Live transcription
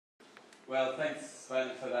Well, thanks,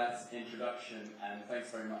 Benn, for that introduction, and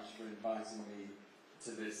thanks very much for inviting me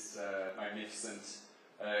to this magnificent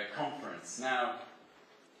conference. Now,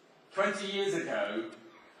 20 years ago,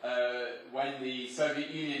 when the Soviet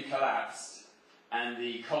Union collapsed and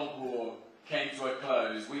the Cold War came to a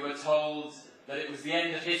close, we were told that it was the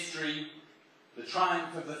end of history, the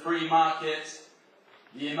triumph of the free market,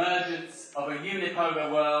 the emergence of a unipolar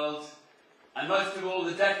world, and most of all,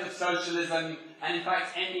 the death of socialism, and in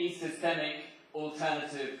fact, any systemic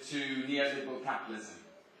alternative to neoliberal capitalism.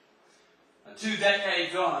 And 2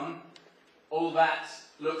 decades on, all that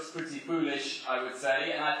looks pretty foolish, I would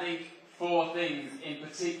say, and I think 4 things in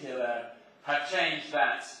particular have changed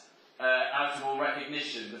that out of all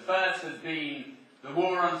recognition. The first has been the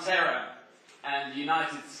war on terror and the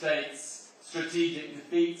United States' strategic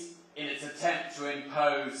defeat in its attempt to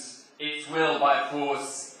impose its will by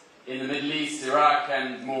force in the Middle East, Iraq,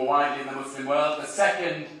 and more widely in the Muslim world. The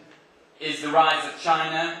second is the rise of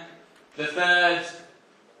China. The third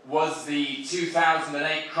was the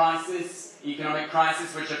 2008 crisis, economic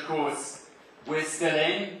crisis, which of course we're still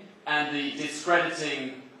in, and the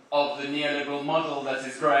discrediting of the neoliberal model that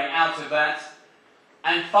is growing out of that.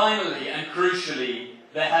 And finally, and crucially,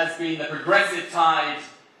 there has been the progressive tide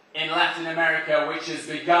in Latin America, which has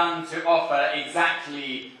begun to offer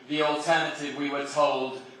exactly the alternative we were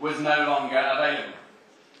told was no longer available.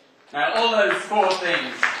 Now, all those four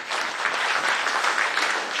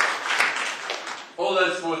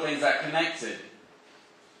things are connected.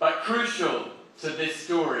 But crucial to this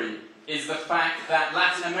story is the fact that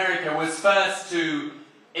Latin America was first to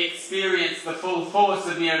experience the full force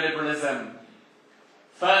of neoliberalism,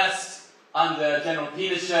 first under General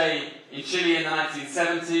Pinochet in Chile in the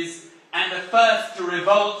 1970s, and the first to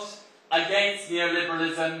revolt against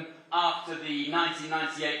neoliberalism after the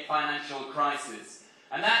 1998 financial crisis.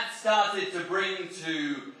 And that started to bring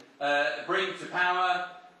to power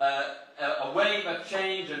a wave of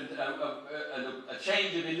change and a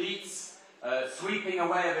change of elites, sweeping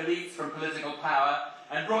away of elites from political power,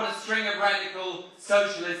 and brought a string of radical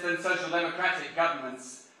socialist and social democratic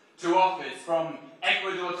governments to office, from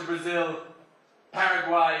Ecuador to Brazil,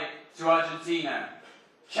 Paraguay to Argentina,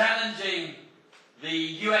 challenging the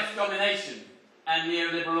US domination and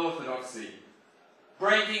neoliberal orthodoxy,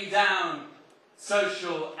 breaking down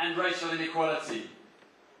social and racial inequality,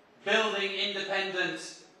 building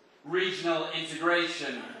independent regional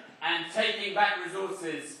integration, and taking back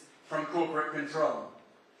resources from corporate control.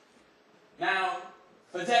 Now,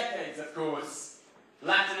 for decades, of course,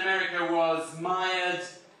 Latin America was mired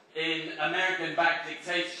in American-backed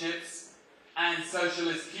dictatorships, and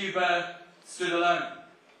socialist Cuba stood alone.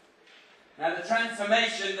 Now, the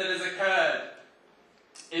transformation that has occurred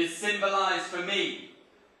is symbolized for me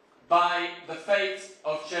by the fate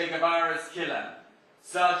of Che Guevara's killer,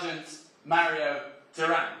 Sergeant Mario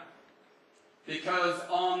Tariq. Because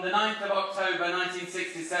on the 9th of October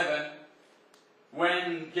 1967,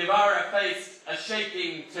 when Guevara faced a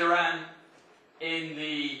shaking Tehran in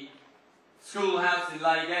the schoolhouse in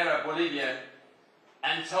La Higuera, Bolivia,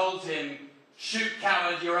 and told him, "Shoot,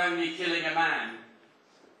 coward, you're only killing a man,"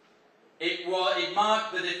 it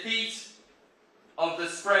marked the defeat of the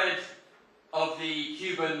spread of the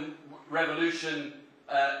Cuban Revolution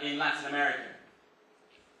in Latin America.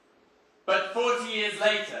 But 40 years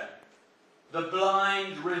later, the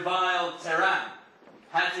blind, reviled Tehran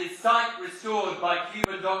had his sight restored by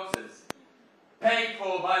Cuban doctors, paid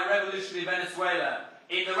for by revolutionary Venezuela,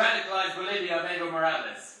 in the radicalized Bolivia of Evo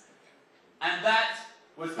Morales. And that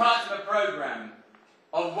was part of a program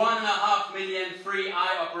of 1.5 million free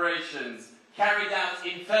eye operations carried out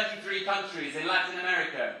in 33 countries in Latin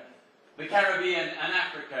America, the Caribbean and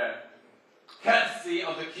Africa, courtesy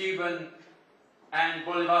of the Cuban and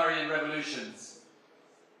Bolivarian revolutions.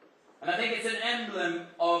 And I think it's an emblem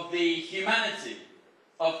of the humanity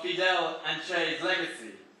of Fidel and Che's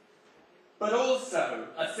legacy, but also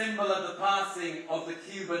a symbol of the passing of the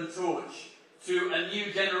Cuban torch to a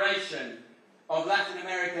new generation of Latin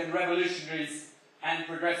American revolutionaries and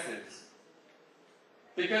progressives.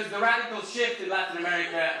 Because the radical shift in Latin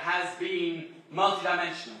America has been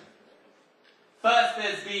multidimensional. First,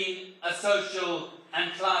 there's been a social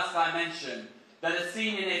and class dimension that has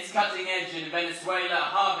seen in its cutting edge in Venezuela a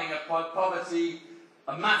halving of poverty,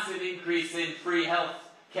 a massive increase in free health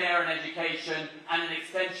care and education, and an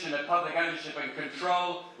extension of public ownership and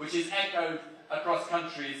control, which is echoed across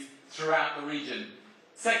countries throughout the region.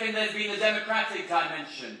 Second, there's been a democratic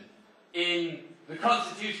dimension in the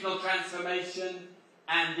constitutional transformation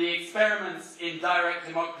and the experiments in direct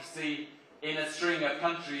democracy in a string of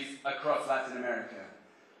countries across Latin America.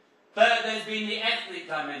 Third, there's been the ethnic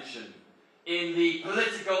dimension in the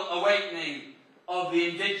political awakening of the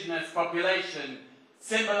indigenous population,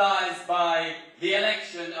 symbolized by the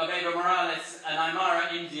election of Evo Morales, an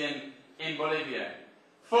Aymara Indian, in Bolivia.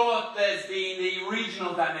 Fourth, there's been the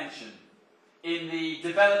regional dimension in the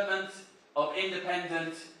development of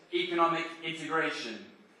independent economic integration.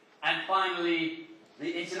 And finally,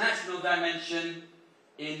 the international dimension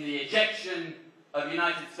in the ejection of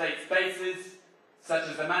United States bases, such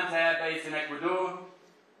as the Manta Air Base in Ecuador,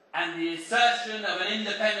 and the assertion of an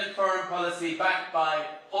independent foreign policy backed by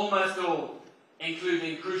almost all,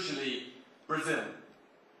 including, crucially, Brazil.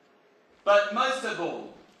 But most of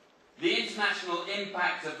all, the international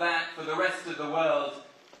impact of that for the rest of the world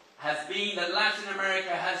has been that Latin America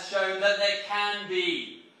has shown that there can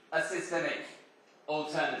be a systemic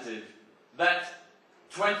alternative, that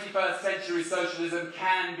 21st century socialism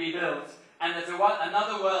can be built, and that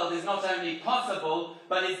another world is not only possible,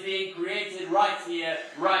 but is being created right here,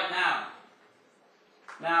 right now.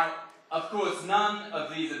 Now, of course, none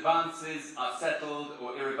of these advances are settled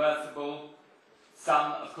or irreversible.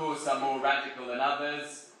 Some, of course, are more radical than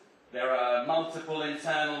others. There are multiple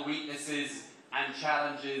internal weaknesses and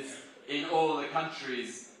challenges in all the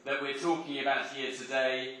countries that we're talking about here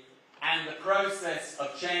today, and the process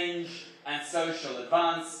of change and social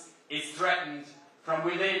advance is threatened from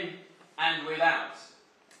within and without.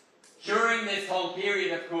 During this whole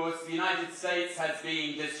period, of course, the United States has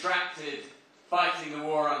been distracted fighting the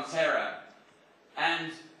war on terror.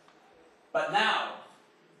 But now,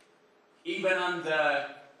 even under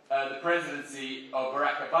the presidency of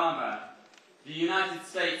Barack Obama, the United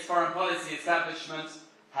States foreign policy establishment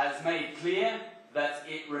has made clear that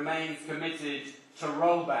it remains committed to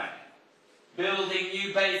rollback, building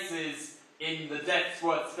new bases in the death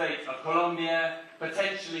squad state of Colombia,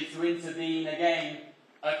 potentially to intervene again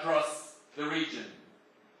across the region.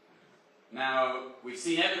 Now, we've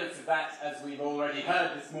seen evidence of that, as we've already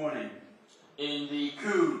heard this morning, in the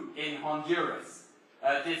coup in Honduras,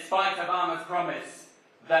 despite Obama's promise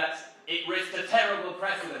that it risked a terrible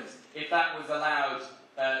precedent if that was allowed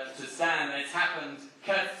to stand. It's happened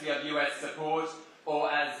courtesy of US support,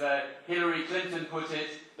 or as Hillary Clinton put it,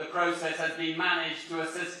 the process has been managed to a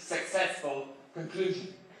successful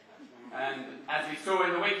conclusion. And as we saw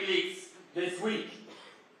in the WikiLeaks this week,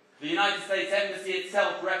 the United States Embassy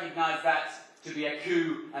itself recognized that to be a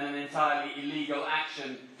coup and an entirely illegal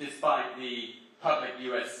action, despite the public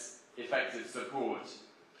US effective support.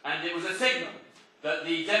 And it was a signal that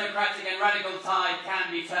the democratic and radical tide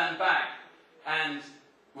can be turned back, and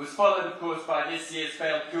was followed, of course, by this year's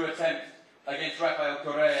failed coup attempt against Rafael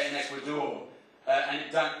Correa in Ecuador, and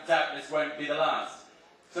it doubtless won't be the last.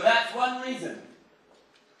 So that's one reason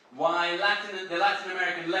why the Latin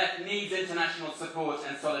American left needs international support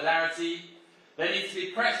and solidarity. There needs to be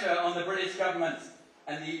pressure on the British government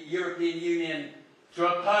and the European Union to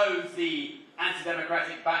oppose the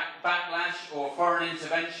anti-democratic backlash or foreign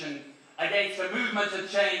intervention against a movement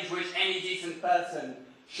of change which any decent person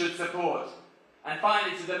should support. And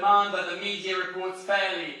finally, to demand that the media reports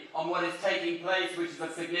fairly on what is taking place, which is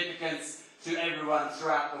of significance to everyone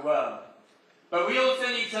throughout the world. But we also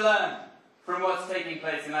need to learn from what's taking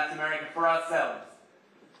place in Latin America for ourselves.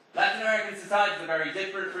 Latin American societies are very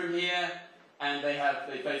different from here, and they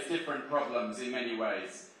face different problems in many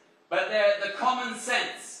ways. But the common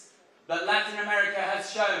sense that Latin America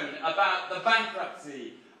has shown about the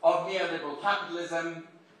bankruptcy of neoliberal capitalism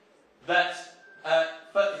that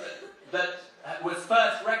was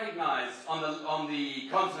first recognized on the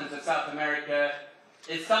continent of South America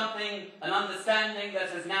is an understanding that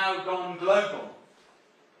has now gone global.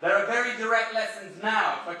 There are very direct lessons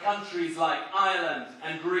now for countries like Ireland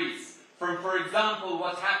and Greece from, for example,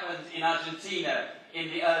 what happened in Argentina in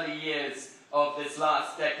the early years of this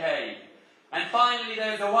last decade. And finally,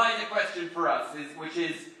 there is a wider question for us, which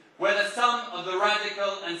is whether some of the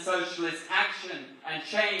radical and socialist action and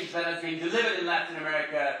change that has been delivered in Latin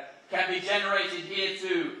America can be generated here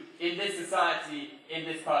too, in this society, in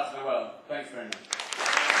this part of the world. Thanks very much.